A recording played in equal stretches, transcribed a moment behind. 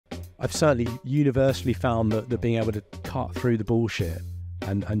I've certainly universally found that being able to cut through the bullshit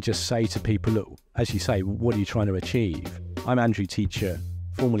and just say to people, look, as you say, what are you trying to achieve? I'm Andrew Teacher,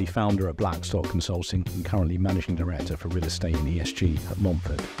 formerly founder at Blackstock Consulting and currently managing director for real estate and ESG at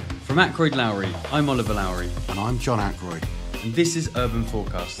Montfort. From Ackroyd Lowry, I'm Oliver Lowry. And I'm John Ackroyd. And this is Urban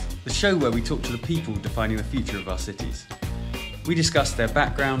Forecast, the show where we talk to the people defining the future of our cities. We discuss their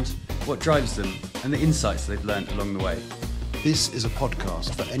background, what drives them, and the insights they've learned along the way. This is a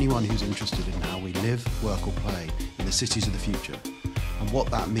podcast for anyone who's interested in how we live, work or play in the cities of the future and what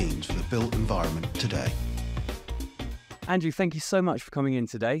that means for the built environment today. Andrew, thank you so much for coming in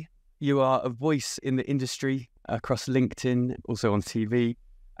today. You are a voice in the industry across LinkedIn, also on TV,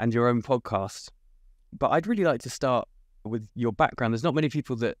 and your own podcast. But I'd really like to start with your background. There's not many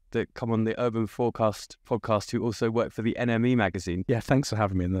people that come on the Urban Forecast podcast who also work for the NME magazine. Yeah, thanks for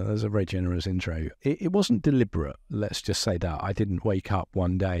having me. That was a very generous intro. It wasn't deliberate, let's just say that. I didn't wake up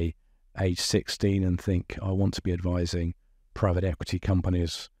one day, age 16, and think, I want to be advising private equity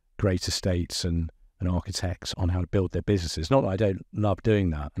companies, great estates and architects on how to build their businesses. Not that I don't love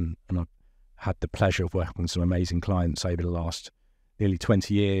doing that, and I've had the pleasure of working with some amazing clients over the last nearly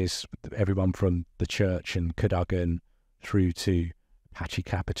 20 years, everyone from the church and Cadogan through to Apache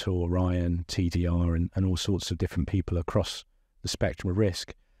Capital, Orion, TDR, and all sorts of different people across the spectrum of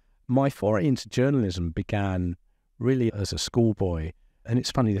risk. My foray into journalism began really as a schoolboy. And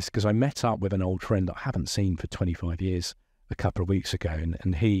it's funny this because I met up with an old friend that I haven't seen for 25 years a couple of weeks ago.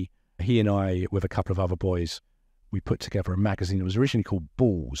 And he and I, with a couple of other boys, we put together a magazine that was originally called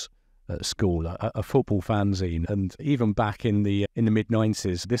Balls at school, a football fanzine. And even back in the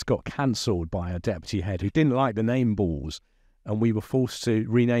mid-90s, this got cancelled by a deputy head who didn't like the name Balls, and we were forced to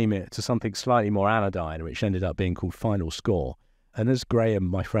rename it to something slightly more anodyne, which ended up being called Final Score. And as Graham,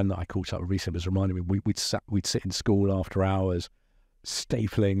 my friend that I caught up with recently, was reminding me, we'd sit in school after hours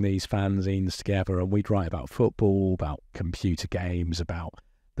stapling these fanzines together, and we'd write about football, about computer games, about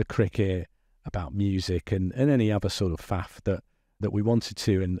the cricket, about music, and any other sort of faff that we wanted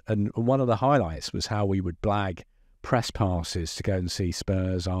to. And one of the highlights was how we would blag press passes to go and see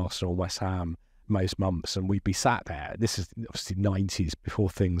Spurs, Arsenal, West Ham most months, and we'd be sat there. This is obviously 90s,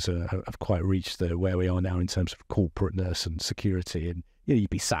 before things have quite reached where we are now in terms of corporateness and security. And you'd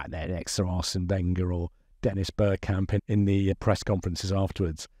be sat there next to Arsene Wenger or Dennis Bergkamp in the press conferences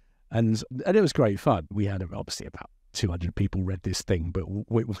afterwards. And it was great fun. We had obviously about 200 people read this thing, but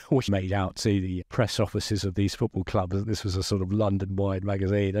we made out to the press offices of these football clubs that this was a sort of London-wide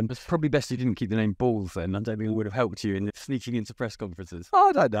magazine. And It's probably best you didn't keep the name Balls then. I don't think it would have helped you in sneaking into press conferences.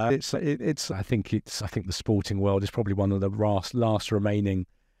 I don't know. I think the sporting world is probably one of the last remaining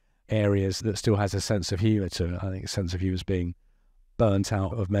areas that still has a sense of humour to it. I think a sense of humour is being burnt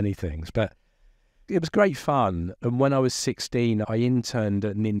out of many things, but it was great fun. And when I was 16, I interned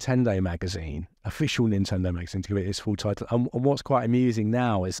at Nintendo magazine, official Nintendo magazine, to give it its full title. And what's quite amusing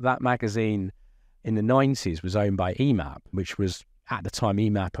now is that magazine in the 90s was owned by EMAP, which was, at the time,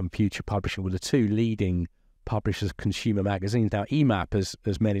 EMAP and Future Publishing were the two leading publishers of consumer magazines. Now, EMAP,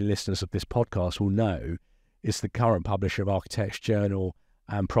 as many listeners of this podcast will know, is the current publisher of Architects Journal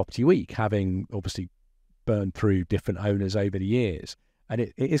and Property Week, having obviously burned through different owners over the years. And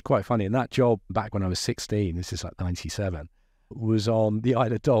it is quite funny. And that job back when I was 16, this is like 97, was on the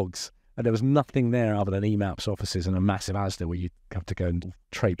Isle of Dogs. And there was nothing there other than EMAP's offices and a massive Asda where you'd have to go and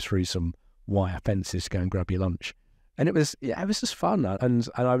traipse through some wire fences to go and grab your lunch. And it was just fun. And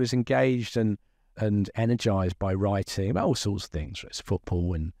I was engaged and energized by writing about all sorts of things. It's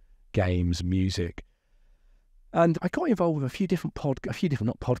football and games, music. And I got involved with a few different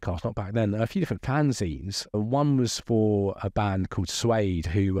fanzines. One was for a band called Suede,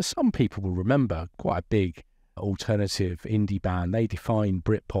 who some people will remember, quite a big alternative indie band. They defined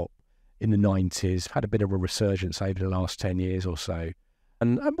Britpop in the 90s, had a bit of a resurgence over the last 10 years or so,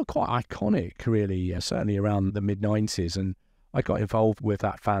 and were quite iconic, really, certainly around the mid-90s. And I got involved with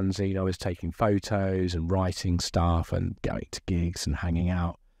that fanzine. I was taking photos and writing stuff and going to gigs and hanging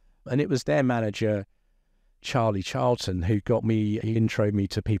out. And it was their manager, Charlie Charlton, who introed me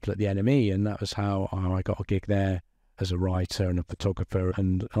to people at the NME, and that was how I got a gig there as a writer and a photographer.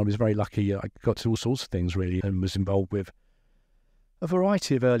 And I was very lucky. I got to all sorts of things, really, and was involved with a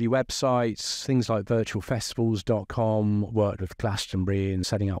variety of early websites, things like virtualfestivals.com, worked with Glastonbury and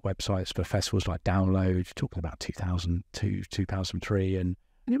setting up websites for festivals like Download, talking about 2002, 2003. And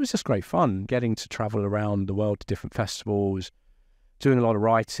it was just great fun getting to travel around the world to different festivals, doing a lot of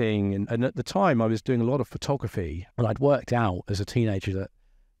writing. And at the time, I was doing a lot of photography. And I'd worked out as a teenager that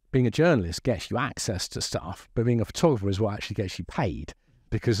being a journalist gets you access to stuff, but being a photographer is what actually gets you paid.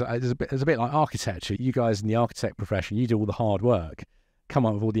 Because it's a bit like architecture. You guys in the architect profession, you do all the hard work. come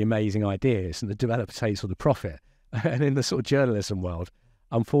up with all the amazing ideas, and the developer takes all the profit. And in the sort of journalism world,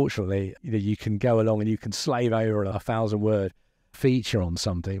 unfortunately, you can go along and you can slave over a 1,000-word feature on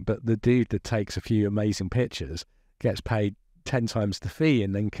something, but the dude that takes a few amazing pictures gets paid 10 times the fee,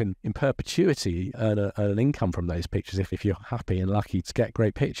 and then can in perpetuity earn an income from those pictures if you're happy and lucky to get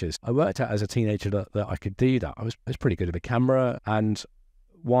great pictures. I worked out as a teenager that I could do that. I was pretty good at a camera, and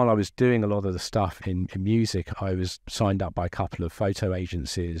while I was doing a lot of the stuff in music, I was signed up by a couple of photo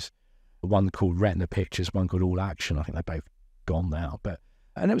agencies, one called Retina Pictures, one called All Action. I think they're both gone now,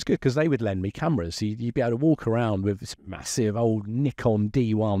 and it was good because they would lend me cameras. You'd be able to walk around with this massive old Nikon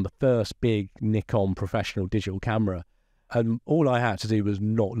D1, the first big Nikon professional digital camera. And all I had to do was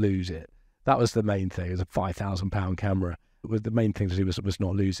not lose it. That was the main thing. It was a £5,000 camera. The main thing to do was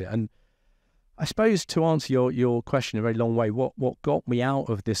not lose it. And I suppose to answer your question in a very long way, what got me out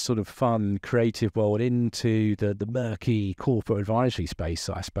of this sort of fun, creative world into the murky corporate advisory space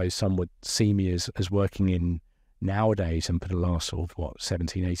that I suppose some would see me as working in nowadays, and for the last sort of,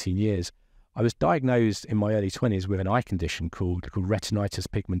 17, 18 years, I was diagnosed in my early 20s with an eye condition called retinitis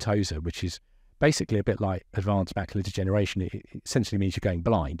pigmentosa, which is basically a bit like advanced macular degeneration. It essentially means you're going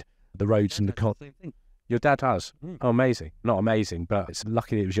blind. The roads and the your dad has. Oh, amazing. Not amazing, but it's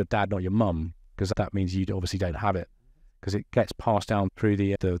lucky it was your dad, not your mum, because that means you obviously don't have it, because it gets passed down through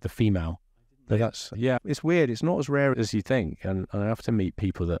the female. But it's weird. It's not as rare as you think, and I often meet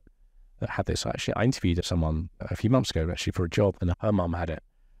people that had this. Actually, I interviewed someone a few months ago actually for a job, and her mum had it.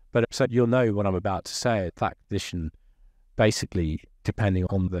 But so you'll know what I'm about to say. That condition, basically, depending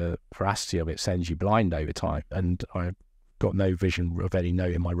on the veracity of it, sends you blind over time. And I've got no vision of any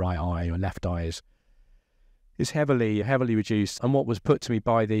note in my right eye or left eye is heavily reduced. And what was put to me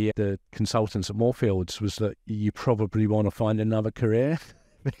by the consultants at Moorfields was that you probably want to find another career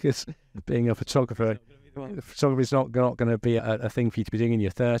because being a photographer, photography is not going to be a thing for you to be doing in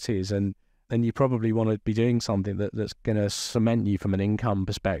your 30s, and you probably want to be doing something that's going to cement you from an income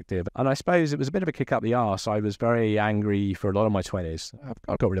perspective. And I suppose it was a bit of a kick up the arse. I was very angry for a lot of my 20s.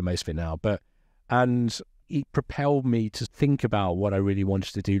 I've got rid of most of it now, and it propelled me to think about what I really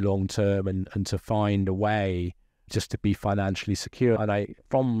wanted to do long term, and to find a way just to be financially secure. And I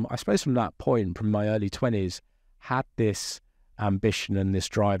suppose from that point, from my early 20s, had this ambition and this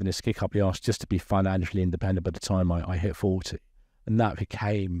drive and this kick up the arse just to be financially independent by the time I hit 40. And that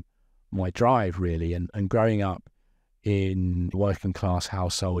became my drive, really. And growing up in a working class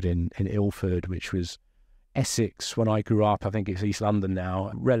household in Ilford, which was Essex when I grew up, I think it's East London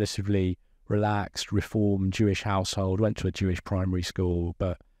now, relatively relaxed, reformed Jewish household, went to a Jewish primary school,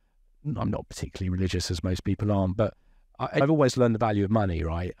 but I'm not particularly religious as most people aren't, but I've always learned the value of money,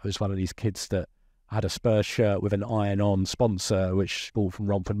 right? I was one of these kids that had a Spurs shirt with an iron-on sponsor, which bought from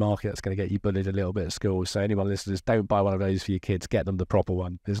Romford Market. That's going to get you bullied a little bit at school. So anyone listeners, don't buy one of those for your kids. Get them the proper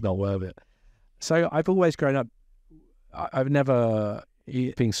one. It's not worth it. So I've always grown up. I've never,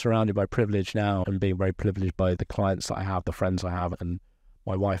 being surrounded by privilege now and being very privileged by the clients that I have, the friends I have, and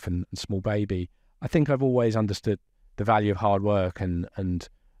my wife and small baby, I think I've always understood the value of hard work, and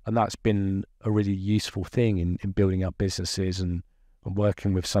that's been a really useful thing in building up businesses and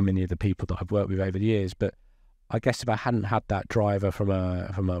working with so many of the people that I've worked with over the years. But I guess if I hadn't had that driver from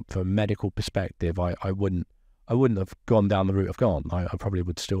a medical perspective, I wouldn't have gone down the route I've gone. I probably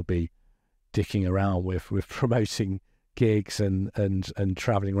would still be dicking around with promoting gigs and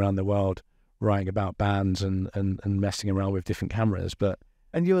traveling around the world, writing about bands and messing around with different cameras.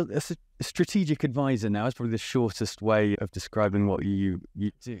 And you're a strategic advisor now. It's probably the shortest way of describing what you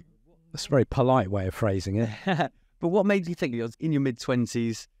do. That's a very polite way of phrasing it. But what made you think, you're in your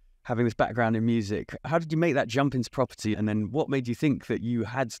mid-20s, having this background in music, how did you make that jump into property? And then what made you think that you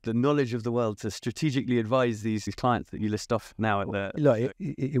had the knowledge of the world to strategically advise these clients that you list off now? Look,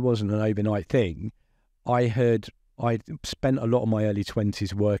 it wasn't an overnight thing. I'd spent a lot of my early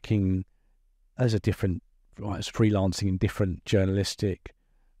 20s working as freelancing in different journalistic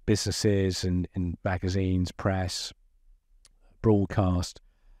businesses and in magazines, press, broadcast.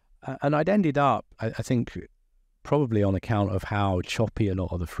 And I'd ended up, I think, probably on account of how choppy a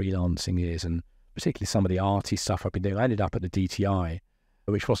lot of the freelancing is, and particularly some of the arty stuff I've been doing, I ended up at the DTI,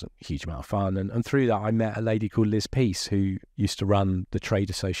 which wasn't a huge amount of fun. And through that, I met a lady called Liz Peace, who used to run the trade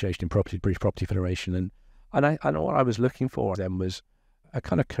association in property, British Property Federation. And what I was looking for then was a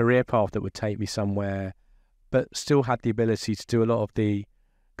kind of career path that would take me somewhere, but still had the ability to do a lot of the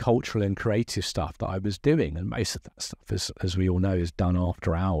cultural and creative stuff that I was doing. And most of that stuff, as we all know, is done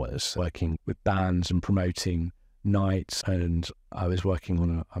after hours, working with bands and promoting nights. And I was working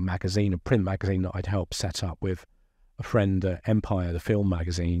on a magazine, a print magazine that I'd helped set up with a friend, Empire, the film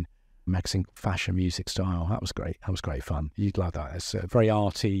magazine, magazine, Fashion Music Style. That was great. That was great fun. You'd love that. It's very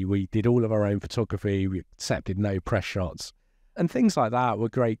arty. We did all of our own photography. We accepted no press shots. And things like that were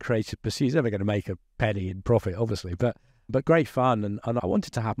great creative pursuits. Never going to make a penny in profit, obviously, but great fun. And I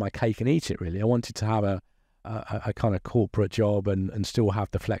wanted to have my cake and eat it, really. I wanted to have a kind of corporate job and still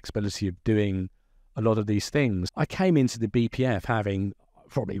have the flexibility of doing a lot of these things. I came into the BPF having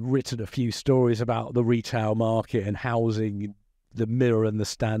probably written a few stories about the retail market and housing, the Mirror and the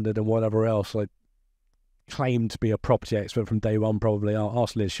Standard and whatever else. I claimed to be a property expert from day one, probably. I'll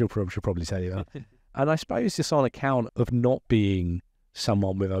ask Liz, she'll probably tell you that. And I suppose it's on account of not being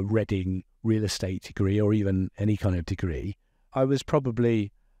someone with a Reading real estate degree or even any kind of degree. I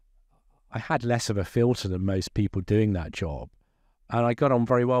had less of a filter than most people doing that job. And I got on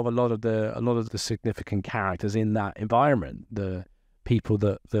very well with a lot of the significant characters in that environment, the people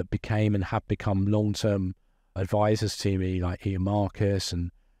that became and have become long-term advisors to me, like Ian Marcus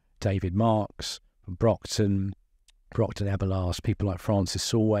and David Marks from Brockton Everlast, people like Francis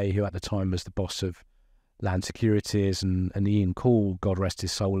Solway, who at the time was the boss of Land Securities, and Ian Call, God rest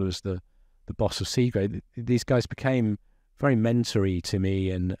his soul, was the boss of Seagrave. These guys became very mentory to me,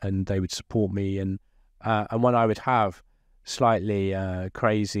 and they would support me, and when I would have slightly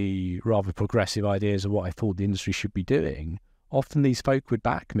crazy, rather progressive ideas of what I thought the industry should be doing, often these folk would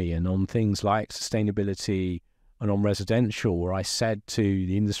back me, and on things like sustainability and on residential, where I said to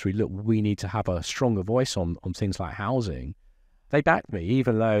the industry, look, we need to have a stronger voice on things like housing. They backed me,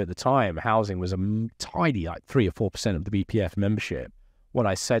 even though at the time housing was a tiny, like 3 or 4% of the BPF membership. What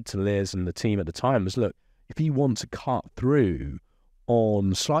I said to Liz and the team at the time was, look, if you want to cut through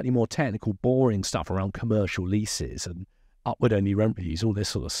on slightly more technical, boring stuff around commercial leases and upward-only rent reviews, all this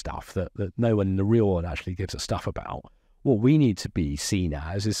sort of stuff that no one in the real world actually gives a stuff about, what we need to be seen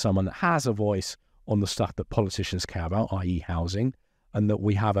as is someone that has a voice on the stuff that politicians care about, i.e. housing, and that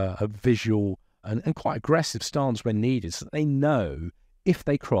we have a visual and quite aggressive stance when needed, so that they know if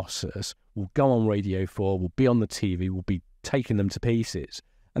they cross us, we'll go on Radio 4, we'll be on the TV, we'll be taking them to pieces.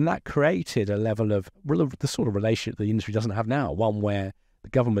 And that created a level of the sort of relationship the industry doesn't have now, one where the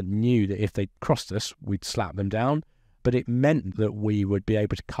government knew that if they crossed us, we'd slap them down. But it meant that we would be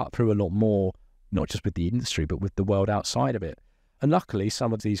able to cut through a lot more, not just with the industry, but with the world outside of it. And luckily,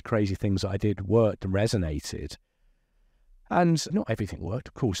 some of these crazy things that I did worked and resonated. And not everything worked,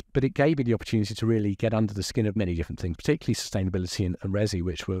 of course, but it gave me the opportunity to really get under the skin of many different things, particularly sustainability and resi,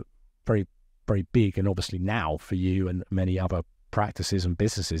 which were very, very big. And obviously now for you and many other practices and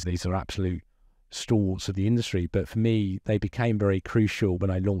businesses, these are absolute stalwarts of the industry. But for me, they became very crucial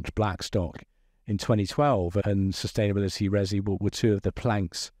when I launched Blackstock in 2012, and sustainability, resi were two of the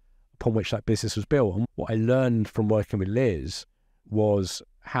planks upon which that business was built. And what I learned from working with Liz was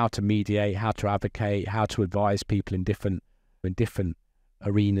how to mediate, how to advocate, how to advise people in different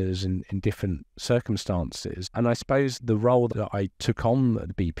arenas and in different circumstances. And I suppose the role that I took on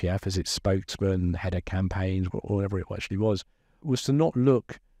at the BPF as its spokesman, head of campaigns, whatever it actually was to not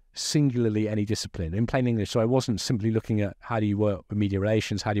look singularly any discipline. In plain English, so I wasn't simply looking at how do you work with media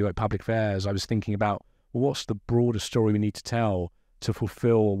relations, how do you work public affairs. I was thinking about, well, what's the broader story we need to tell to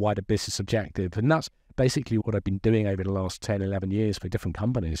fulfill a wider business objective? And that's basically what I've been doing over the last 10, 11 years for different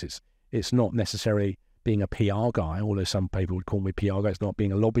companies. It's not necessarily being a PR guy, although some people would call me PR guy. It's not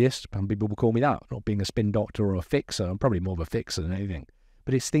being a lobbyist. Some people would call me that. Not being a spin doctor or a fixer. I'm probably more of a fixer than anything.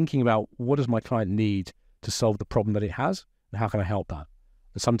 But it's thinking about, what does my client need to solve the problem that it has, and how can I help that?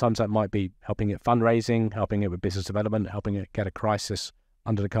 And sometimes that might be helping it fundraising, helping it with business development, helping it get a crisis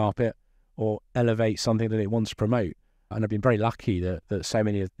under the carpet, or elevate something that it wants to promote. And I've been very lucky that so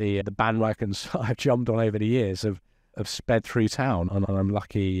many of the bandwagons I've jumped on over the years have sped through town, and I'm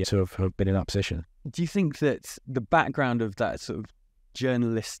lucky to have been in that position. Do you think that the background of that sort of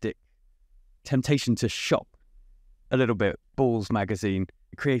journalistic temptation to shop a little bit, Balls magazine,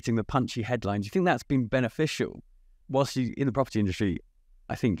 creating the punchy headlines, do you think that's been beneficial? Whilst you in the property industry,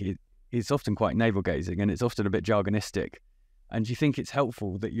 I think it's often quite navel-gazing and it's often a bit jargonistic. And do you think it's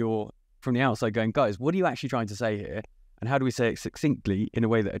helpful that you're from the outside going, guys, what are you actually trying to say here? And how do we say it succinctly in a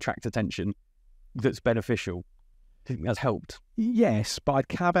way that attracts attention that's beneficial? Do you think that's helped? Yes, but I'd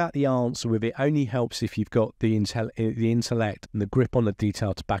caveat the answer with it only helps if you've got the intellect and the grip on the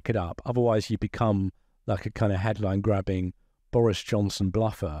detail to back it up. Otherwise, you become like a kind of headline-grabbing Boris Johnson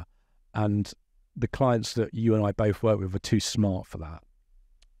bluffer, and the clients that you and I both work with are too smart for that.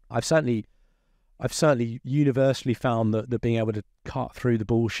 I've certainly universally found that being able to cut through the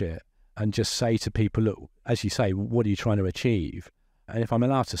bullshit and just say to people, look, as you say, what are you trying to achieve? And if I'm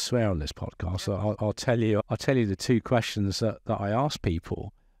allowed to swear on this podcast, I'll tell you the two questions that I ask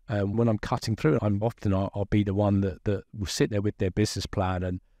people when I'm cutting through. I'll be the one that will sit there with their business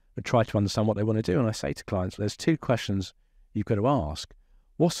plan and try to understand what they want to do. And I say to clients, there's two questions you've got to ask.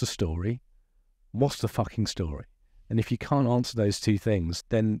 What's the story? What's the fucking story? And if you can't answer those two things,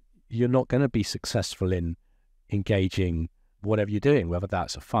 then you're not going to be successful in engaging whatever you're doing, whether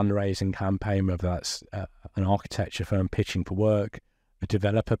that's a fundraising campaign, whether that's an architecture firm pitching for work, a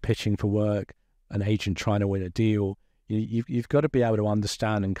developer pitching for work, an agent trying to win a deal. You've got to be able to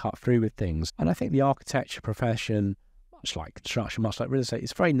understand and cut through with things. And I think the architecture profession, much like construction, much like real estate,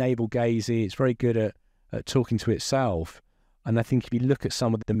 it's very navel-gazy. It's very good at talking to itself. And I think if you look at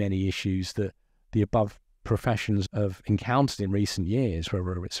some of the many issues that the above professions have encountered in recent years,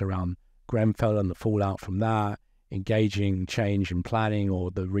 whether it's around Grenfell and the fallout from that, engaging change in planning,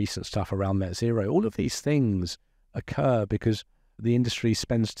 or the recent stuff around net zero, all of these things occur because the industry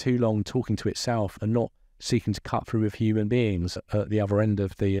spends too long talking to itself and not seeking to cut through with human beings at the other end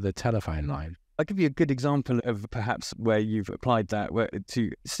of the telephone line. I'll give you a good example of perhaps where you've applied that, where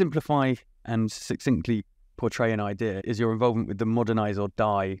to simplify and succinctly portray an idea is your involvement with the Modernise or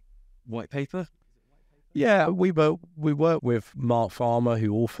Die white paper. Yeah, we worked with Mark Farmer,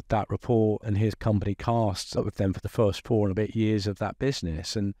 who authored that report, and his company Cast, with them for the first 4 and a bit years of that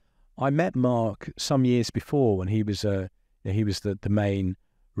business. And I met Mark some years before when he was the main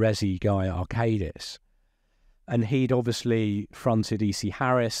resi guy at Arcadis. And he'd obviously fronted EC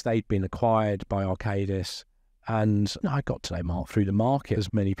Harris. They'd been acquired by Arcadis. And I got to know Mark through the market,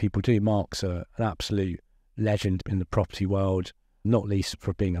 as many people do. Mark's an absolute legend in the property world, not least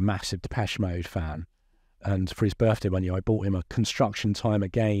for being a massive Depeche Mode fan. And for his birthday one year, I bought him a Construction Time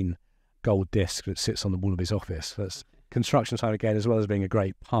Again gold disc that sits on the wall of his office. That's Construction Time Again, as well as being a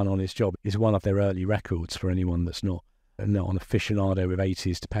great pun on his job, is one of their early records for anyone that's not an aficionado with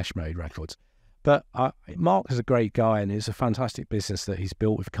 80s Depeche Mode records. But Mark is a great guy, and it's a fantastic business that he's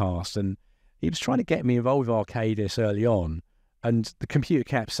built with Cast. And he was trying to get me involved with Arcadis early on, and the computer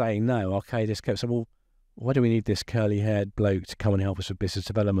kept saying no. Arcadis kept saying, well, why do we need this curly-haired bloke to come and help us with business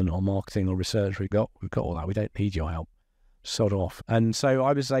development or marketing or research? We've got all that. We don't need your help. Sod off. And so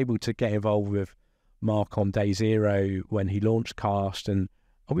I was able to get involved with Mark on day zero when he launched Cast, and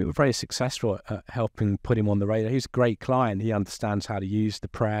we were very successful at helping put him on the radar. He's a great client. He understands how to use the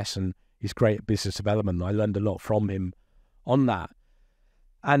press, and he's great at business development. I learned a lot from him on that.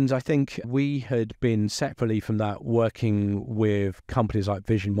 And I think we had been separately from that working with companies like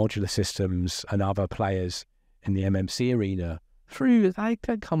Vision Modular Systems and other players in the MMC arena.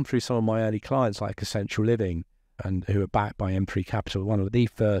 They come through some of my early clients like Essential Living, and who are backed by M3 Capital, one of the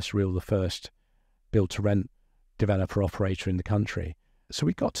first build-to-rent developer operator in the country. So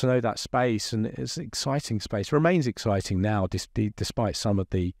we got to know that space, and it's an exciting space. It remains exciting now, despite some of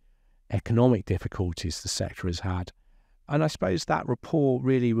the economic difficulties the sector has had. And I suppose that report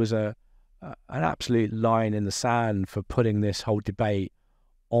really was an absolute line in the sand for putting this whole debate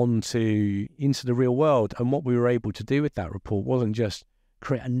into the real world. And what we were able to do with that report wasn't just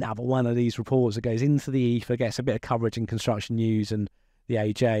create another one of these reports that goes into the ether, gets a bit of coverage in Construction News and the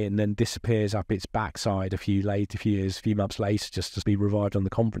AJ, and then disappears up its backside a few months later, just to be revived on the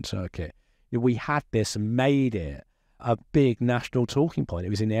conference circuit. We had this and made it a big national talking point. It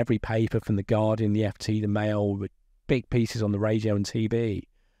was in every paper, from the Guardian, the FT, the Mail, with big pieces on the radio and TV.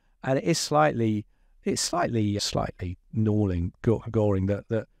 And it's slightly gnawing, goring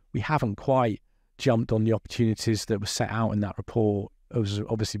that we haven't quite jumped on the opportunities that were set out in that report.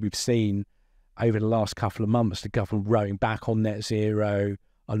 Obviously, we've seen over the last couple of months the government rowing back on net zero,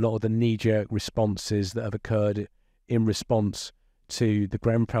 a lot of the knee-jerk responses that have occurred in response to the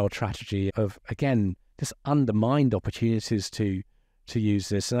Grenfell tragedy of, again, just undermined opportunities to use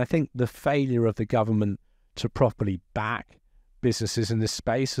this. And I think the failure of the government to properly back businesses in this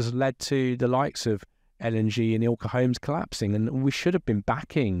space has led to the likes of LNG and Ilka Homes collapsing. And we should have been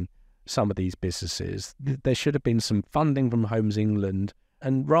backing some of these businesses. There should have been some funding from Homes England.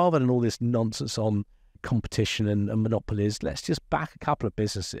 And rather than all this nonsense on competition and monopolies, let's just back a couple of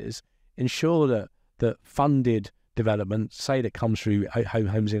businesses, ensure that funded development, say that comes through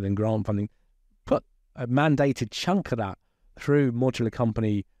Homes England grant funding, put a mandated chunk of that through modular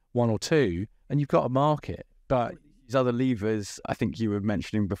company 1 or 2, and you've got a market. But these other levers, I think you were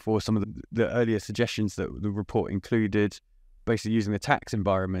mentioning before, some of the earlier suggestions that the report included, basically using the tax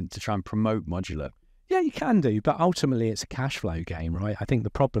environment to try and promote modular. Yeah, you can do, but ultimately it's a cash flow game, right? I think the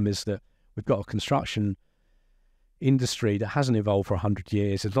problem is that we've got a construction industry that hasn't evolved for 100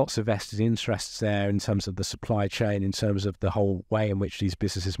 years. There's lots of vested interests there in terms of the supply chain, in terms of the whole way in which these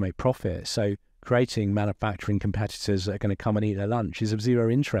businesses make profit. So creating manufacturing competitors that are going to come and eat their lunch is of zero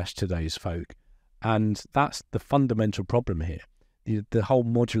interest to those folk. And that's the fundamental problem here. The whole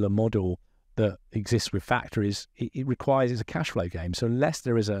modular model that exists with factories, it requires, it's a cash flow game. So unless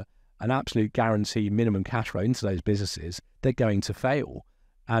there is an absolute guaranteed minimum cash flow into those businesses, they're going to fail.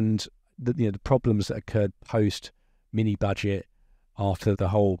 And the problems that occurred post mini budget after the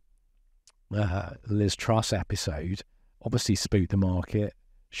whole Liz Truss episode obviously spooked the market,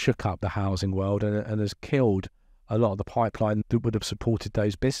 shook up the housing world, and has killed a lot of the pipeline that would have supported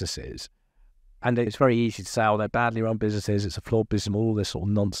those businesses. And it's very easy to say, oh, they're badly run businesses, it's a flawed business, all this sort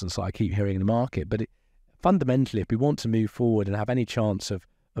of nonsense that I keep hearing in the market. But fundamentally, if we want to move forward and have any chance of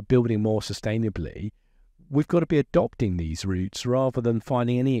building more sustainably, we've got to be adopting these routes rather than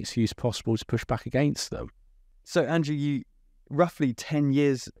finding any excuse possible to push back against them. So, Andrew, you roughly 10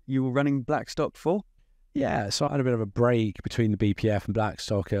 years you were running Blackstock for? Yeah, so I had a bit of a break between the BPF and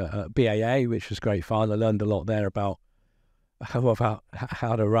Blackstock at BAA, which was great fun. I learned a lot there about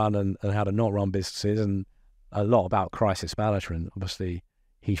how to run and how to not run businesses, and a lot about crisis management. Obviously,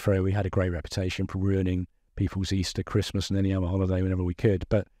 Heathrow, we had a great reputation for ruining people's Easter, Christmas, and any other holiday whenever we could.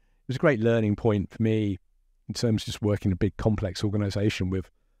 But it was a great learning point for me in terms of just working in a big, complex organisation with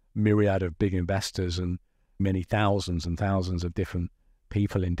a myriad of big investors and many thousands and thousands of different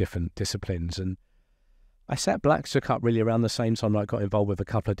people in different disciplines. And I set Blackstock up really around the same time I got involved with a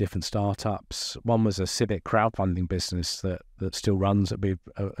couple of different startups. One was a civic crowdfunding business that still runs, that would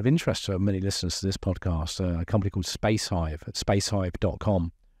be of interest to many listeners to this podcast, a company called Spacehive at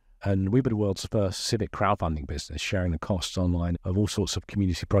spacehive.com. And we were the world's first civic crowdfunding business, sharing the costs online of all sorts of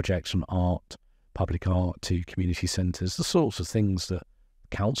community projects, from art, public art, to community centres, the sorts of things that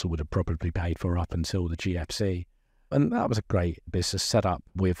the council would have probably paid for up until the GFC. And that was a great business set up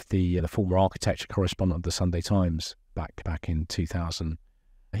with the former architecture correspondent of the Sunday Times back in 2000.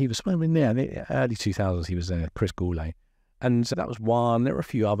 He was in the early 2000s. He was there, Chris Goulet. And so that was one. There were a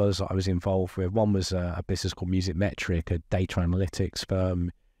few others that I was involved with. One was a business called Music Metric, a data analytics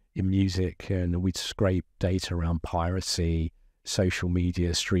firm in music, and we'd scrape data around piracy, social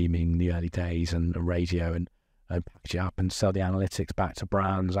media, streaming in the early days, and radio, and package it up and sell the analytics back to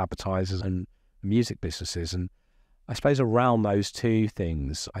brands, advertisers, and music businesses. And I suppose around those two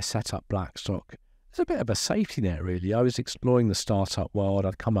things, I set up Blackstock. It's a bit of a safety net, really. I was exploring the startup world.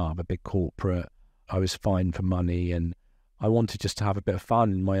 I'd come out of a big corporate. I was fine for money, and I wanted just to have a bit of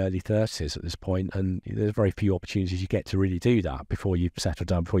fun in my early 30s at this point. And there's very few opportunities you get to really do that before you've settled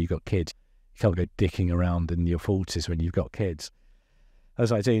down, before you've got kids. You can't go dicking around in your 40s when you've got kids,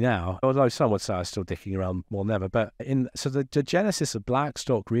 as I do now. Although some would say I'm still dicking around more than ever. But so the genesis of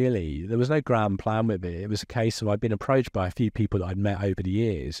Blackstock, really, there was no grand plan with it. It was a case of I'd been approached by a few people that I'd met over the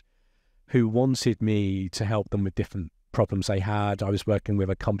years who wanted me to help them with different problems they had. I was working with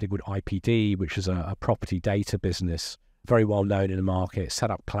a company called IPD, which is a property data business, very well known in the market, set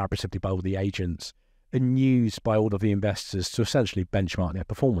up collaboratively by all the agents and used by all of the investors to essentially benchmark their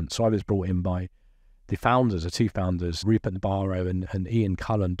performance. So I was brought in by the founders, the two founders, Rupert Nabarro and Ian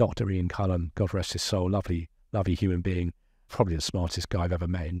Cullen, Dr. Ian Cullen, God rest his soul, lovely human being, probably the smartest guy I've ever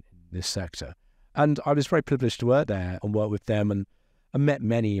met in this sector. And I was very privileged to work there and work with them, and I met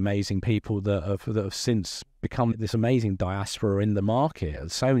many amazing people that have since become this amazing diaspora in the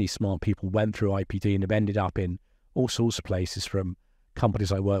market. So many smart people went through IPD and have ended up in all sorts of places, from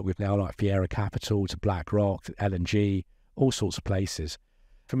companies I work with now like Fiera Capital to BlackRock, to L&G, all sorts of places.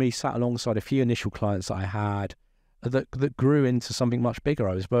 For me, sat alongside a few initial clients that I had that grew into something much bigger.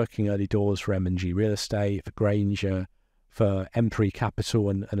 I was working early doors for M&G Real Estate, for Granger, for M3 Capital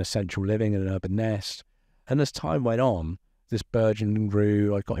and Essential Living and Urban Nest. And as time went on, this burgeoned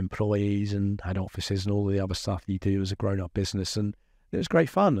grew. I got employees and had offices and all the other stuff you do as a grown-up business. And it was great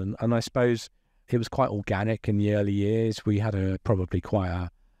fun. And I suppose it was quite organic in the early years. We had probably quite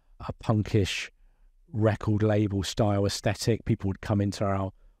a punkish record label style aesthetic. People would come into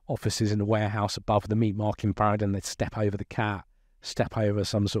our offices in the warehouse above the meat market parade, and they'd step over the cat, step over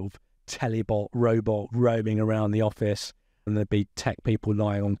some sort of telebot robot roaming around the office, and there'd be tech people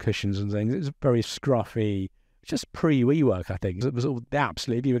lying on cushions and things. It was very scruffy, just pre-WeWork, I think. It was all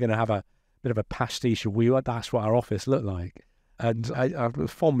absolutely, if you were going to have a bit of a pastiche of WeWork, that's what our office looked like. And I have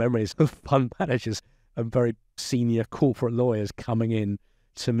fond memories of fund managers and very senior corporate lawyers coming in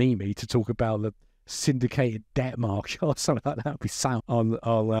to meet me to talk about the syndicated debt market or something like that. We sat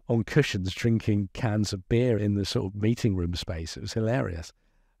on cushions drinking cans of beer in the sort of meeting room space. It was hilarious.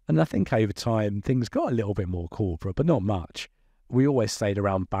 And I think over time things got a little bit more corporate, but not much. We always stayed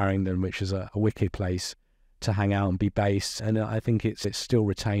around Barrington, which is a wicked place to hang out and be based, and I think it's still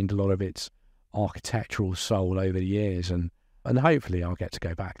retained a lot of its architectural soul over the years, and hopefully I'll get to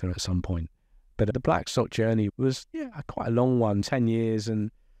go back there at some point. But the Blackstock journey was quite a long one, 10 years, and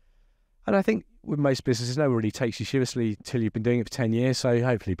And I think with most businesses, no one really takes you seriously till you've been doing it for 10 years. So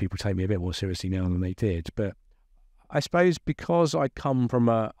hopefully people take me a bit more seriously now than they did. But I suppose because I'd come from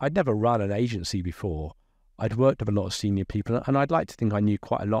I'd never run an agency before. I'd worked with a lot of senior people, and I'd like to think I knew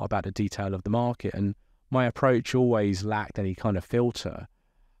quite a lot about the detail of the market. And my approach always lacked any kind of filter.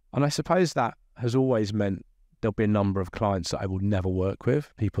 And I suppose that has always meant there'll be a number of clients that I will never work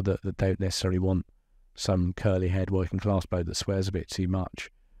with, people that don't necessarily want some curly-haired working class bloke that swears a bit too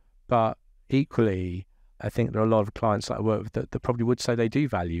much. But equally, I think there are a lot of clients that I work with that probably would say they do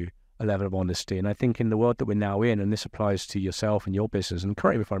value a level of honesty. And I think in the world that we're now in, and this applies to yourself and your business, and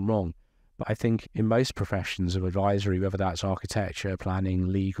correct me if I'm wrong, but I think in most professions of advisory, whether that's architecture, planning,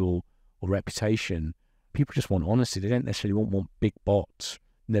 legal, or reputation, people just want honesty. They don't necessarily want big bots,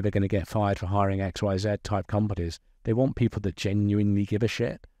 never going to get fired for hiring XYZ type companies. They want people that genuinely give a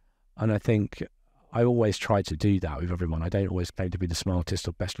shit. And I think I always try to do that with everyone. I don't always claim to be the smartest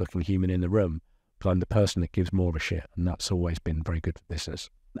or best looking human in the room, but I'm the person that gives more of a shit. And that's always been very good for business.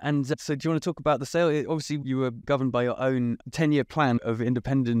 And so do you want to talk about the sale? Obviously, you were governed by your own 10-year plan of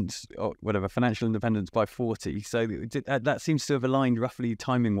independence, or whatever, financial independence by 40. So that seems to have aligned roughly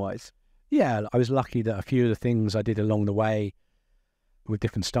timing-wise. Yeah, I was lucky that a few of the things I did along the way with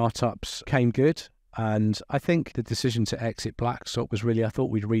different startups came good. And I think the decision to exit Blackstock was really, I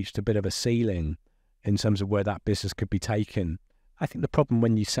thought we'd reached a bit of a ceiling in terms of where that business could be taken. I think the problem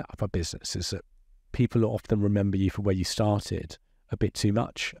when you set up a business is that people often remember you for where you started a bit too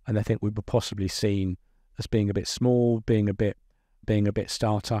much. And I think we were possibly seen as being a bit small, being a bit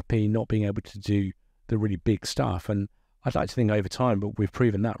startup-y, not being able to do the really big stuff. And I'd like to think over time, but we've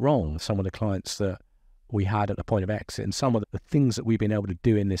proven that wrong. Some of the clients that we had at the point of exit and some of the things that we've been able to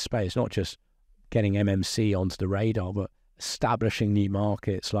do in this space, not just getting MMC onto the radar, but establishing new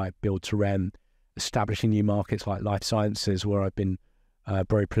markets like build to rent, establishing new markets like life sciences, where I've been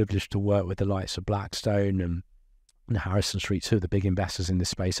very privileged to work with the likes of Blackstone and Harrison Street, two of the big investors in this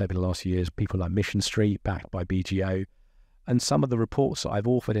space over the last few years, people like Mission Street, backed by BGO. And some of the reports that I've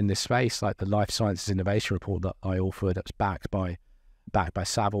authored in this space, like the Life Sciences Innovation Report that I authored, that's backed by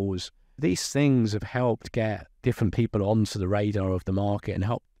Savills, these things have helped get different people onto the radar of the market and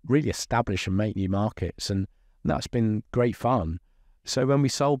help really establish and make new markets. And that's been great fun. So when we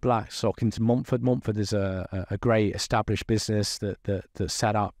sold Blackstock into Montfort is a great established business that's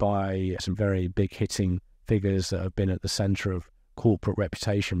set up by some very big hitting figures that have been at the centre of corporate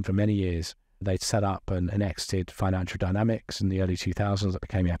reputation for many years. They'd set up and exited Financial Dynamics in the early 2000s that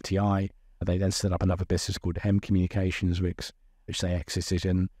became FTI. They then set up another business called M Communications, which they exited,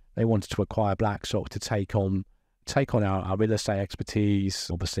 and they wanted to acquire Blackstock to take on our real estate expertise,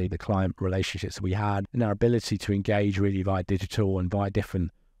 obviously the client relationships that we had, and our ability to engage really via digital and via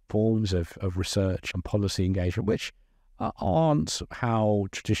different forms of research and policy engagement, which aren't how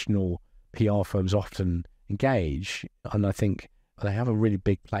traditional PR firms often engage. And I think they have a really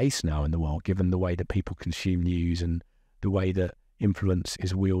big place now in the world, given the way that people consume news and the way that influence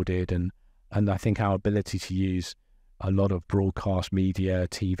is wielded. And I think our ability to use a lot of broadcast media,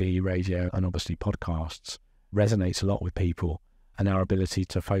 TV, radio, and obviously podcasts resonates a lot with people, and our ability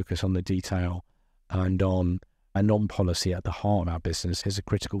to focus on the detail and on policy at the heart of our business is a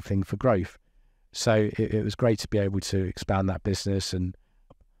critical thing for growth. So it was great to be able to expand that business and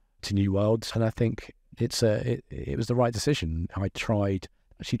to new worlds, and I think it was the right decision. I tried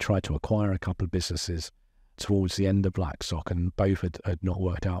to acquire a couple of businesses towards the end of Blackstock, and both had not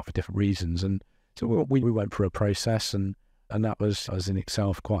worked out for different reasons, and so we went through a process, and that was in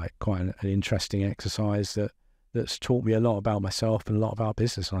itself quite an interesting exercise that's taught me a lot about myself and a lot of our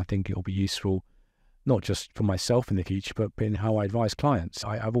business. And I think it'll be useful, not just for myself in the future, but in how I advise clients.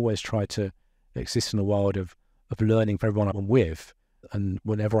 I've always tried to exist in a world of learning for everyone I'm with. And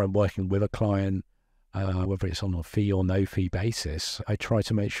whenever I'm working with a client, whether it's on a fee or no fee basis, I try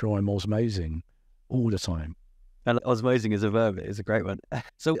to make sure I'm osmosing all the time. And osmosing is a verb. It's a great one.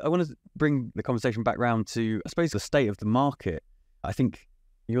 So I want to bring the conversation back round to, I suppose, the state of the market. I think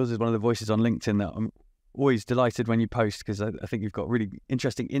yours is one of the voices on LinkedIn that I'm always delighted when you post, because I think you've got really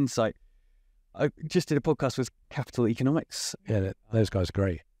interesting insight. I just did a podcast with Capital Economics. Yeah, those guys are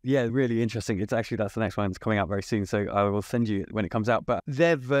great. Yeah, really interesting. That's the next one. It's coming out very soon, so I will send you it when it comes out. But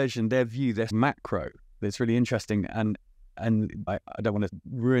their version, their view, their macro, it's really interesting. And I don't want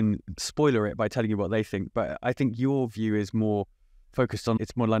to spoiler it by telling you what they think, but I think your view is more focused on,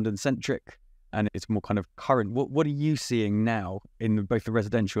 it's more London-centric and it's more kind of current. What are you seeing now in both the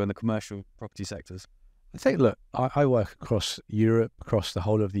residential and the commercial property sectors? I think, look, I work across Europe, across the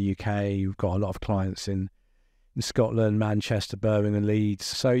whole of the UK. We've got a lot of clients in Scotland, Manchester, Birmingham, Leeds.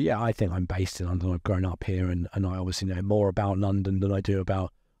 So, yeah, I think I'm based in London. I've grown up here, and I obviously know more about London than I do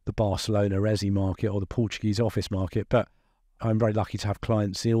about the the Barcelona resi market or the Portuguese office market, but I'm very lucky to have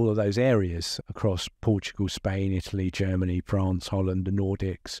clients in all of those areas across Portugal, Spain, Italy, Germany, France, Holland, the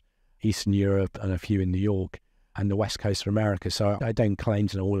Nordics, Eastern Europe, and a few in New York and the West Coast of America. So I don't claim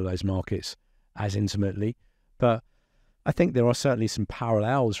to know all of those markets as intimately, but I think there are certainly some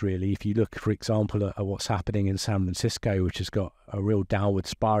parallels, really. If you look, for example, at what's happening in San Francisco, which has got a real downward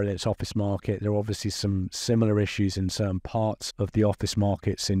spiral in its office market, there are obviously some similar issues in certain parts of the office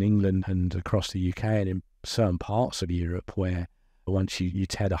markets in England and across the UK and in certain parts of Europe, where once you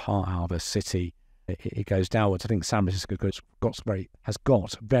tear the heart out of a city, it goes downwards. I think San Francisco has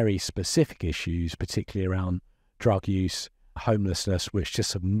got very specific issues, particularly around drug use, homelessness, which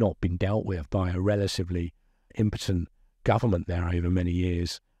just have not been dealt with by a relatively impotent government there over many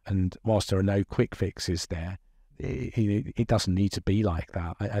years. And whilst there are no quick fixes there, it doesn't need to be like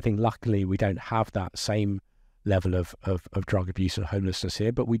that. I think luckily we don't have that same level of drug abuse and homelessness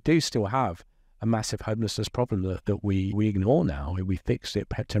here, but we do still have a massive homelessness problem that we ignore now. We fixed it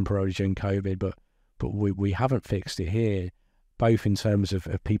temporarily during COVID, but we haven't fixed it here, both in terms of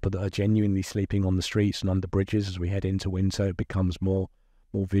people that are genuinely sleeping on the streets and under bridges. As we head into winter, it becomes more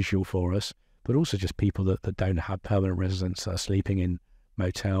visual for us, but also just people that don't have permanent residence, that are sleeping in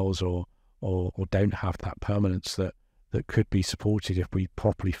motels or don't have that permanence that could be supported if we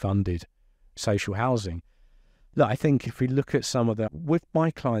properly funded social housing. Look, I think if we look at some of the, with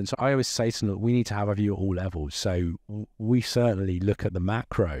my clients, I always say to them that we need to have a view at all levels. So we certainly look at the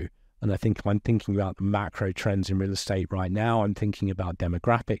macro, and I think if I'm thinking about the macro trends in real estate right now, I'm thinking about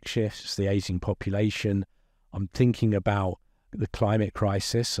demographic shifts, the aging population. I'm thinking about the climate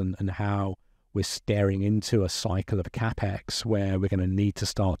crisis and how we're staring into a cycle of capex where we're going to need to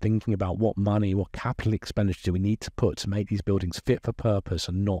start thinking about what capital expenditure do we need to put to make these buildings fit for purpose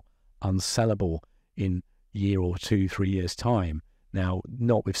and not unsellable in year or 2-3 years time. Now,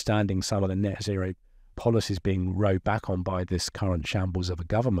 notwithstanding some of the net zero policies being rowed back on by this current shambles of a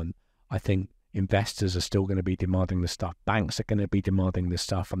government, I think investors are still going to be demanding this stuff. Banks are going to be demanding this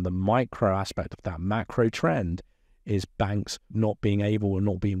stuff. And the micro aspect of that macro trend is banks not being able or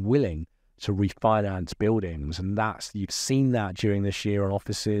not being willing to refinance buildings. And you've seen that during this year on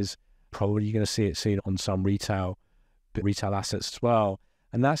offices. Probably you're going to see it soon on some retail assets as well.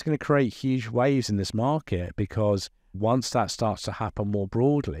 And that's going to create huge waves in this market, because once that starts to happen more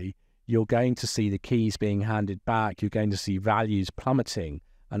broadly, you're going to see the keys being handed back. You're going to see values plummeting.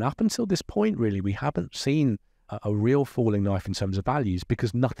 And up until this point, really, we haven't seen a real falling knife in terms of values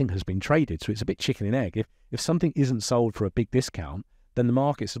because nothing has been traded. So it's a bit chicken and egg. If something isn't sold for a big discount, then the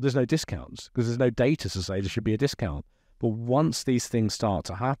market, so there's no discounts because there's no data to say there should be a discount. But once these things start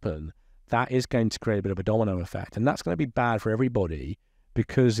to happen, that is going to create a bit of a domino effect. And that's going to be bad for everybody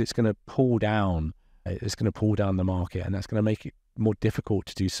because it's going to pull down the market, and that's going to make it more difficult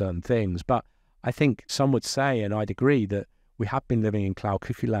to do certain things. But I think some would say, and I'd agree, that we have been living in cloud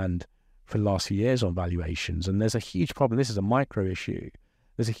cuckoo land for the last few years on valuations. And there's a huge problem. This is a micro issue.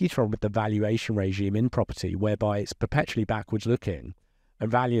 There's a huge problem with the valuation regime in property, whereby it's perpetually backwards looking. And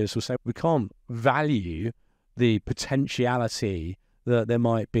valuers will say, we can't value the potentiality that there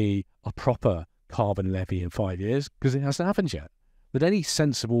might be a proper carbon levy in 5 years because it hasn't happened yet. But any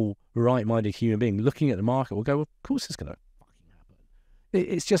sensible, right-minded human being looking at the market will go, well, of course it's going to fucking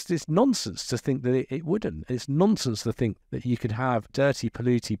happen. It's nonsense to think that it wouldn't. It's nonsense to think that you could have dirty,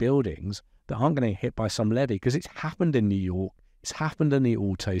 polluting buildings that aren't going to get hit by some levy, because it's happened in New York, it's happened in the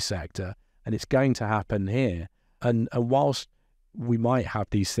auto sector, and it's going to happen here. And whilst we might have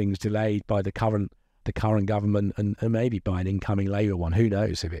these things delayed by the current government and maybe by an incoming Labour one, who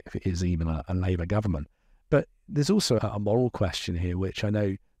knows if it is even a Labour government. But there's also a moral question here, which I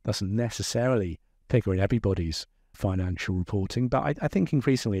know doesn't necessarily figure in everybody's financial reporting, but I think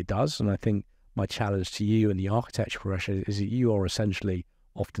increasingly it does. And I think my challenge to you and the architecture profession is that you are essentially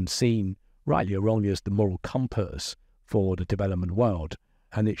often seen, rightly or wrongly, as the moral compass for the development world.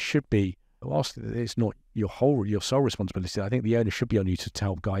 And it should be, whilst it's not your sole responsibility, I think the onus should be on you to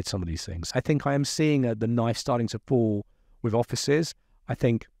help guide some of these things. I think I am seeing the knife starting to fall with offices. I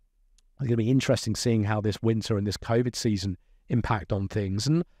think it's going to be interesting seeing how this winter and this COVID season impact on things.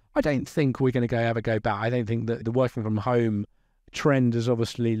 And I don't think we're going to ever go back. I don't think that the working from home trend has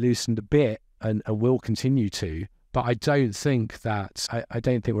obviously loosened a bit and will continue to. But I don't think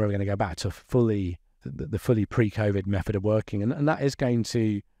we're ever going to go back to the fully pre-COVID method of working. And that is going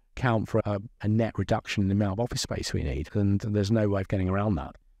to count for a net reduction in the amount of office space we need. And there's no way of getting around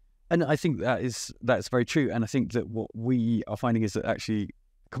that. And I think that's very true. And I think that what we are finding is that actually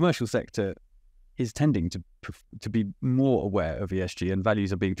commercial sector is tending to be more aware of ESG, and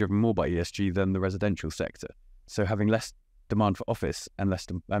values are being driven more by ESG than the residential sector. So having less demand for office and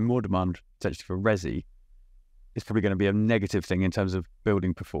and more demand potentially for resi, is probably going to be a negative thing in terms of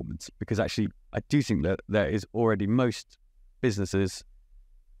building performance. Because actually, I do think that there is already most businesses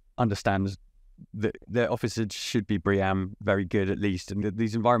understand that their offices should be BREEAM very good at least, and that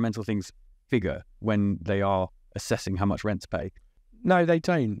these environmental things figure when they are assessing how much rent to pay. No, they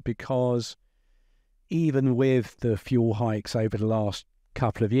don't, because even with the fuel hikes over the last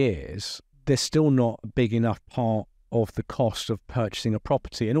couple of years, they're still not a big enough part of the cost of purchasing a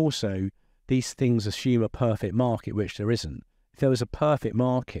property. And also, these things assume a perfect market, which there isn't. If there was a perfect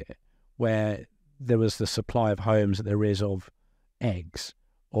market where there was the supply of homes that there is of eggs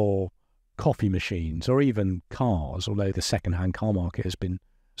or coffee machines or even cars, although the second-hand car market has been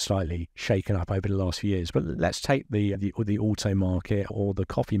slightly shaken up over the last few years. But let's take the auto market or the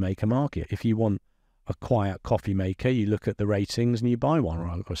coffee maker market. If you want a quiet coffee maker, you look at the ratings and you buy one, or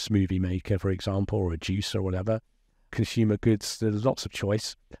a smoothie maker, for example, or a juicer or whatever. Consumer goods, there's lots of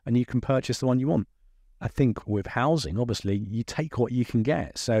choice, and you can purchase the one you want. I think with housing, obviously, you take what you can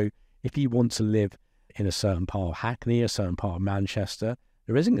get. So if you want to live in a certain part of Hackney, a certain part of Manchester,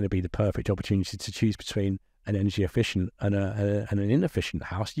 there isn't going to be the perfect opportunity to choose between an energy efficient and an inefficient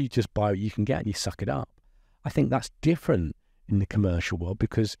house. You just buy what you can get and you suck it up. I think that's different in the commercial world,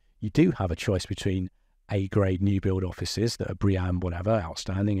 because you do have a choice between A-grade new build offices that are BREEAM, whatever,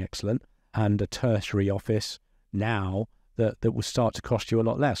 outstanding, excellent, and a tertiary office now that will start to cost you a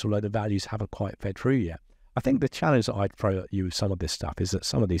lot less, although the values haven't quite fed through yet. I think the challenge that I'd throw at you with some of this stuff is that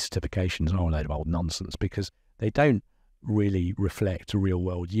some of these certifications are a load of old nonsense, because they don't really reflect real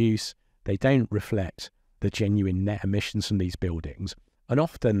world use. They don't reflect the genuine net emissions from these buildings. And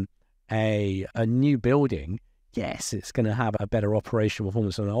often a new building, yes, it's going to have a better operational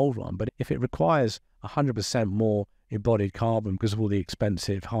performance than an old one, but if it requires 100% more embodied carbon because of all the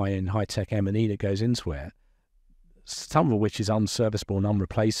expensive high-end, high-tech M&E that goes into it, some of which is unserviceable and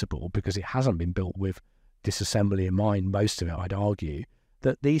unreplaceable because it hasn't been built with disassembly in mind, most of it, I'd argue,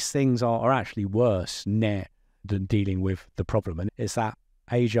 that these things are actually worse net than dealing with the problem. And it's that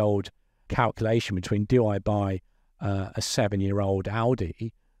age-old calculation between, do I buy a 7-year-old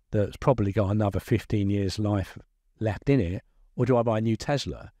Audi that's probably got another 15 years life left in it, or do I buy a new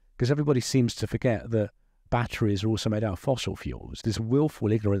Tesla? Because everybody seems to forget that batteries are also made out of fossil fuels. This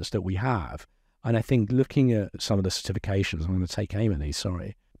willful ignorance that we have. And I think looking at some of the certifications, I'm going to take aim at these,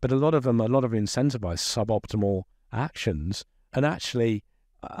 sorry, but a lot of them incentivize suboptimal actions. And actually,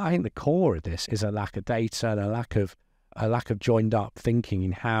 I think the core of this is a lack of data and a lack of joined up thinking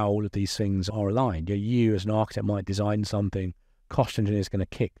in how all of these things are aligned. You as an architect might design something, cost engineer is going to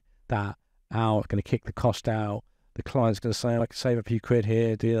kick that out, going to kick the cost out. The client's going to say, I can save a few quid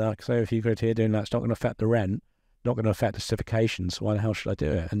here, do that, I can save a few quid here, doing that. It's not going to affect the rent, not going to affect the certifications. So why the hell should I do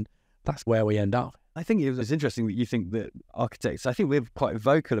it? And that's where we end up. I think it was interesting that you think that architects, I think we're quite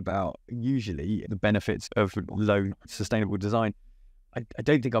vocal about usually the benefits of low sustainable design. I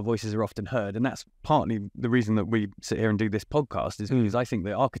don't think our voices are often heard, and that's partly the reason that we sit here and do this podcast, is because I think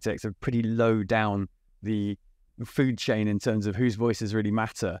that architects are pretty low down the food chain in terms of whose voices really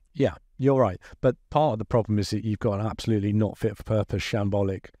matter. Yeah, you're right. But part of the problem is that you've got an absolutely not fit for purpose,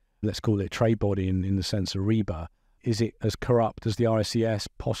 shambolic, let's call it trade body in the sense of REBA. Is it as corrupt as the RICS?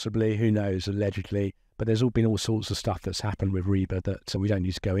 Possibly, who knows, allegedly. But there's been all sorts of stuff that's happened with REBA that we don't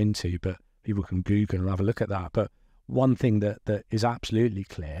need to go into, but people can Google and have a look at that. But one thing that is absolutely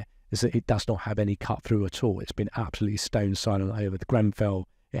clear is that it does not have any cut through at all. It's been absolutely stone silent over the Grenfell.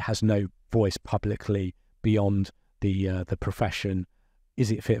 It has no voice publicly beyond the profession.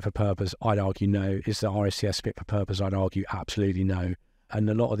 Is it fit for purpose? I'd argue no. Is the RICS fit for purpose? I'd argue absolutely no. And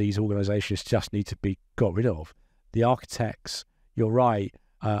a lot of these organisations just need to be got rid of. The architects, you're right,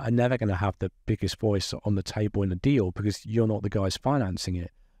 are never going to have the biggest voice on the table in the deal because you're not the guys financing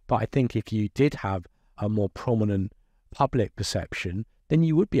it. But I think if you did have a more prominent public perception, then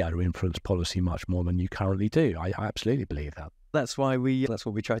you would be able to influence policy much more than you currently do. I absolutely believe that. That's what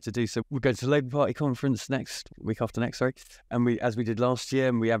we try to do. So we're going to the Labour Party conference week after next, and as we did last year,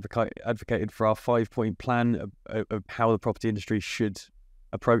 and we advocated for our 5-point plan of how the property industry should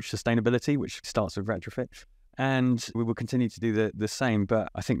approach sustainability, which starts with retrofit. And we will continue to do the same. But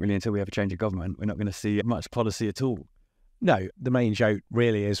I think really until we have a change of government, we're not going to see much policy at all. No, the main joke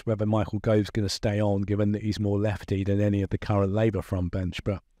really is whether Michael Gove's going to stay on, given that he's more lefty than any of the current Labour front bench.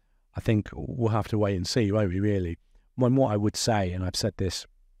 But I think we'll have to wait and see, won't we, really? When what I would say, and I've said this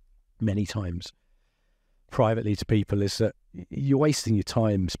many times privately to people, is that you're wasting your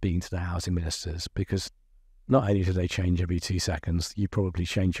time speaking to the housing ministers, because not only do they change every 2 seconds, you probably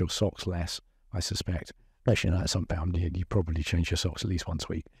change your socks less, I suspect. Actually, no, that's unbound. You probably change your socks at least once a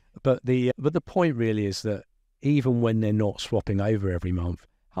week. But the point really is that even when they're not swapping over every month,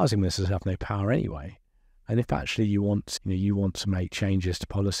 housing ministers have no power anyway. And if actually you want to make changes to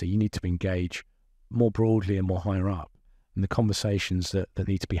policy, you need to engage more broadly and more higher up. And the conversations that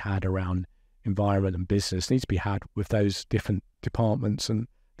need to be had around environment and business need to be had with those different departments. And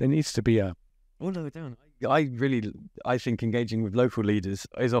there needs to be a... Oh, no, don't. I think engaging with local leaders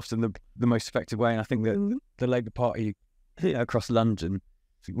is often the most effective way. And I think that the Labour Party across London,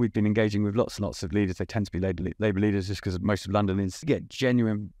 we've been engaging with lots and lots of leaders. They tend to be Labour leaders just because most of London is to get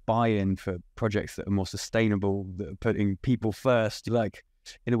genuine buy-in for projects that are more sustainable, that are putting people first, like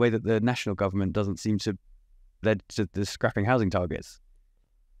in a way that the national government doesn't seem to lead to the scrapping housing targets.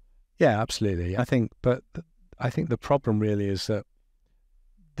 Yeah, absolutely. I think the problem really is that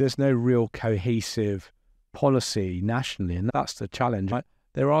there's no real cohesive policy nationally, and that's the challenge.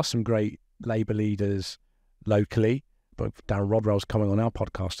 There are some great Labour leaders locally, but Darren Rodwell's coming on our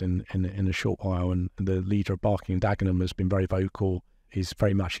podcast in a short while, and the leader of Barking and Dagenham has been very vocal. He's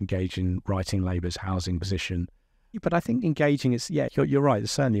very much engaged in writing Labour's housing position. But I think engaging is, you're right,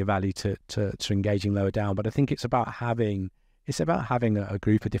 there's certainly a value to engaging lower down, but I think it's about having a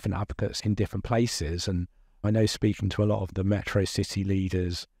group of different advocates in different places. And I know, speaking to a lot of the metro city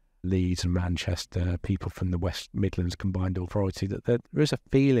leaders, Leeds and Manchester, people from the West Midlands Combined Authority, that there is a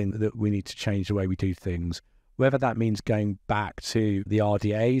feeling that we need to change the way we do things. Whether that means going back to the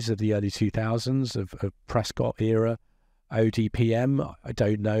RDAs of the early 2000s, of Prescott era, ODPM, I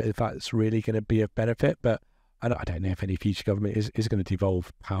don't know if that's really going to be of benefit, but I don't know if any future government is going to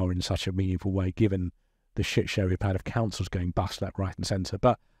devolve power in such a meaningful way, given the shit show we've had of councils going bust left, right and centre.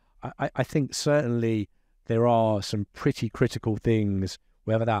 But I think certainly there are some pretty critical things,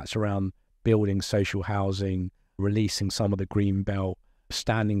 whether that's around building social housing, releasing some of the green belt,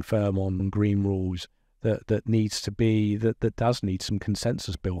 standing firm on green rules, that does need some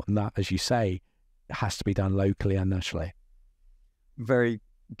consensus built. And that, as you say, has to be done locally and nationally. Very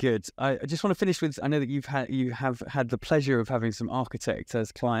good. I just want to finish with, I know that you have had the pleasure of having some architects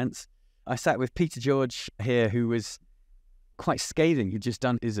as clients. I sat with Peter George here, who was quite scathing. He'd just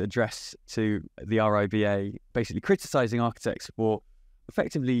done his address to the RIBA, basically criticising architects for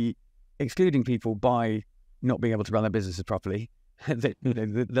effectively excluding people by not being able to run their businesses properly.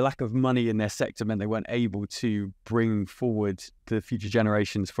 The lack of money in their sector meant they weren't able to bring forward the future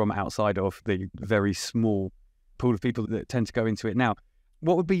generations from outside of the very small pool of people that tend to go into it now.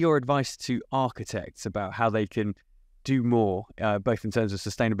 What would be your advice to architects about how they can do more, both in terms of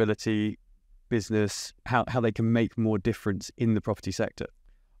sustainability, business, how they can make more difference in the property sector?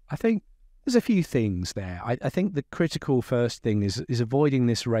 I think there's a few things there. I think the critical first thing is avoiding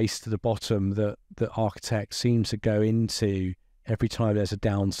this race to the bottom that architects seem to go into every time there's a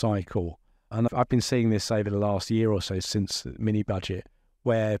down cycle. And I've been seeing this over the last year or so since the mini budget,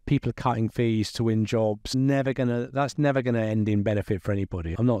 where people are cutting fees to win jobs. That's never gonna end in benefit for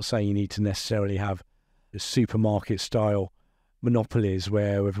anybody. I'm not saying you need to necessarily have supermarket style monopolies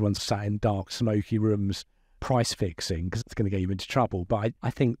where everyone's sat in dark, smoky rooms price fixing, because it's going to get you into trouble. But I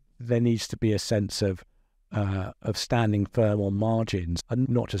think there needs to be a sense of standing firm on margins and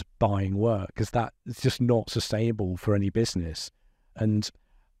not just buying work, because that is just not sustainable for any business. And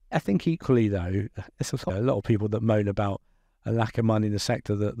I think equally, though, there's a lot of people that moan about a lack of money in the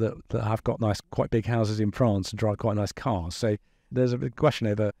sector that have got nice, quite big houses in France and drive quite nice cars. So there's a big question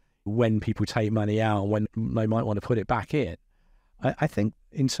over when people take money out and when they might want to put it back in. I think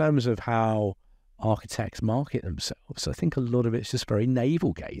in terms of how architects market themselves, I think a lot of it's just very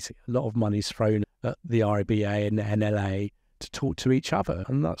navel-gazing. A lot of money's thrown at the RIBA and the NLA to talk to each other,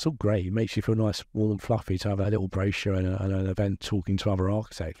 and that's all great. It makes you feel nice, warm and fluffy to have a little brochure and an event talking to other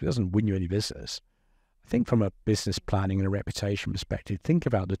architects. It doesn't win you any business. I think from a business planning and a reputation perspective, think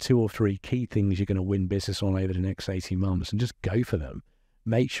about the 2 or 3 key things you're going to win business on over the next 18 months and just go for them.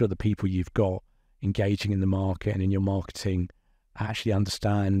 Make sure the people you've got engaging in the market and in your marketing actually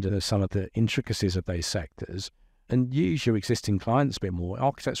understand some of the intricacies of those sectors, and use your existing clients a bit more.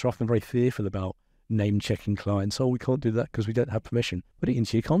 Architects are often very fearful about name-checking clients. Oh, we can't do that because we don't have permission. Put it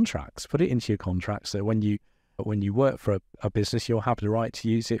into your contracts. So when you work for a business, you'll have the right to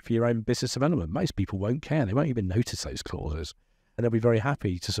use it for your own business development. Most people won't care. They won't even notice those clauses, and they'll be very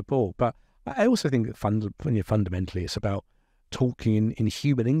happy to support. But I also think that fundamentally it's about talking in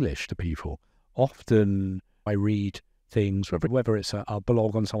human English to people. Often I read things, whether it's a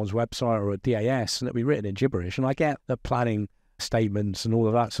blog on someone's website or a DAS, and it'll be written in gibberish, and I get the planning statements and all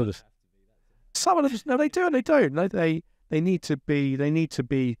of that sort of. Some of them, no, they do and they don't. No, they need to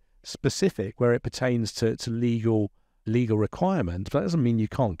be specific where it pertains to legal requirements. But that doesn't mean you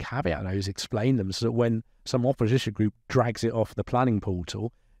can't caveat those, explain them, so that when some opposition group drags it off the planning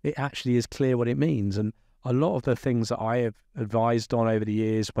portal, it actually is clear what it means. And a lot of the things that I have advised on over the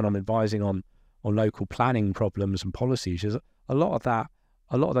years when I'm advising on local planning problems and policies is a lot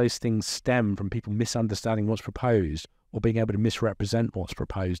of those things stem from people misunderstanding what's proposed or being able to misrepresent what's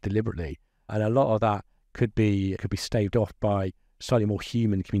proposed deliberately. And a lot of that could be staved off by slightly more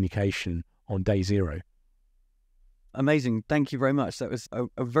human communication on day zero. Amazing. Thank you very much. That was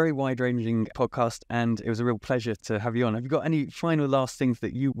a very wide-ranging podcast, and it was a real pleasure to have you on. Have you got any final last things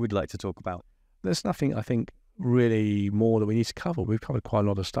that you would like to talk about? There's nothing, I think, really more that we need to cover. We've covered quite a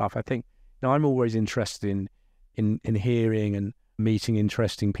lot of stuff. I think I'm always interested in hearing and meeting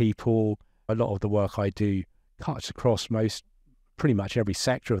interesting people. A lot of the work I do cuts across pretty much every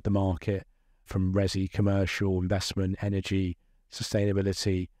sector of the market, from resi, commercial, investment, energy,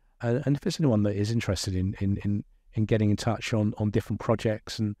 sustainability. And if there's anyone that is interested in getting in touch on different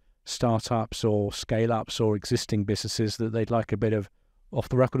projects and startups or scale-ups or existing businesses that they'd like a bit of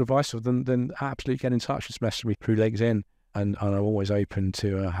off-the-record advice of, then absolutely get in touch. Just message me through LinkedIn, and I'm always open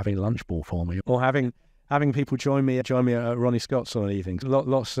to having a lunch ball for me, or having people join me at Ronnie Scott's on an evening.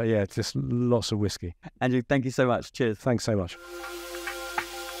 Just lots of whiskey. Andrew, thank you so much. Cheers. Thanks so much.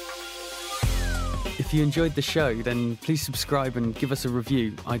 If you enjoyed the show, then please subscribe and give us a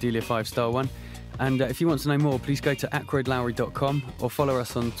review, ideally a 5-star one. And if you want to know more, please go to ackroydlowry.com or follow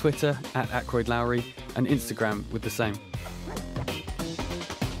us on Twitter @ackroydlowry and Instagram with the same.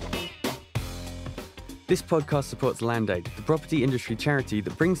 This podcast supports Land Aid, the property industry charity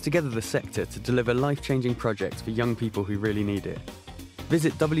that brings together the sector to deliver life-changing projects for young people who really need it.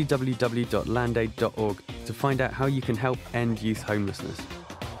 Visit www.landaid.org to find out how you can help end youth homelessness.